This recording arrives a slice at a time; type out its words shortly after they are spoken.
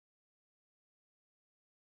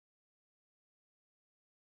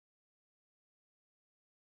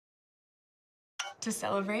to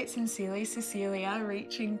celebrate sincerely Cecilia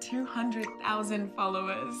reaching 200,000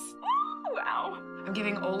 followers. Ooh, wow. I'm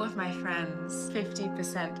giving all of my friends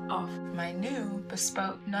 50% off my new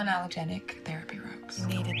bespoke non-allergenic therapy robes.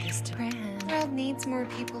 Needed this to brand. The world needs more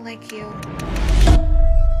people like you.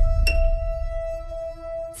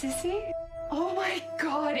 Sissy? Oh my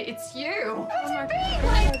God, it's you. Oh my Been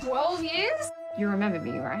like 12 years? You remember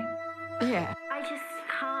me, right? Yeah. I just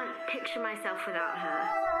can't picture myself without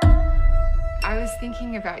her. I was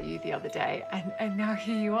thinking about you the other day, and now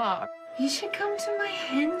here you are. You should come to my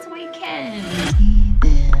hens weekend.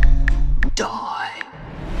 Die.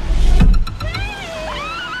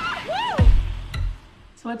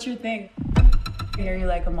 So what's your thing? Are you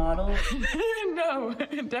like a model? No,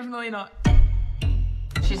 definitely not.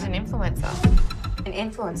 She's an influencer. An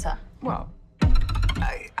influencer? Well,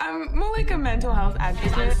 I'm more like a mental health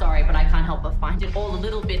advocate. I'm sorry, but I can't help but find it all a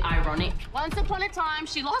little bit ironic. Once upon a time,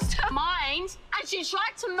 she lost her mind and she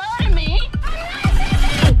tried to murder me.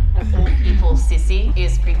 Of all people, Sissy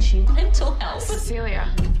is preaching mental health. Cecilia.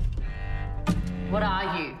 What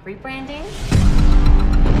are you, rebranding?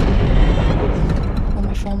 When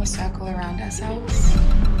we form a circle around ourselves,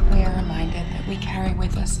 we are reminded that we carry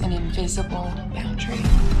with us an invisible boundary.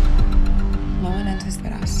 No one enters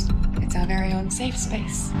but us. It's our very own safe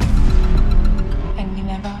space. And we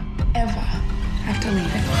never, ever have to leave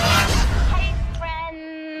it. Hey,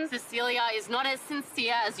 friends. Cecilia is not as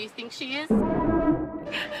sincere as you think she is.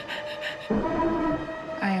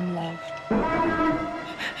 I am loved.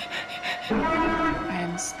 I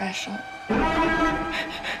am special.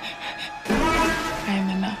 I am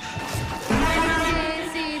enough.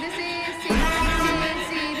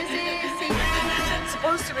 It's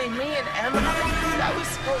supposed to be me and Emma. That was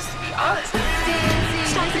supposed to be us.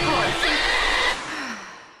 Stop the chorus.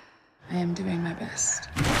 I am doing my best.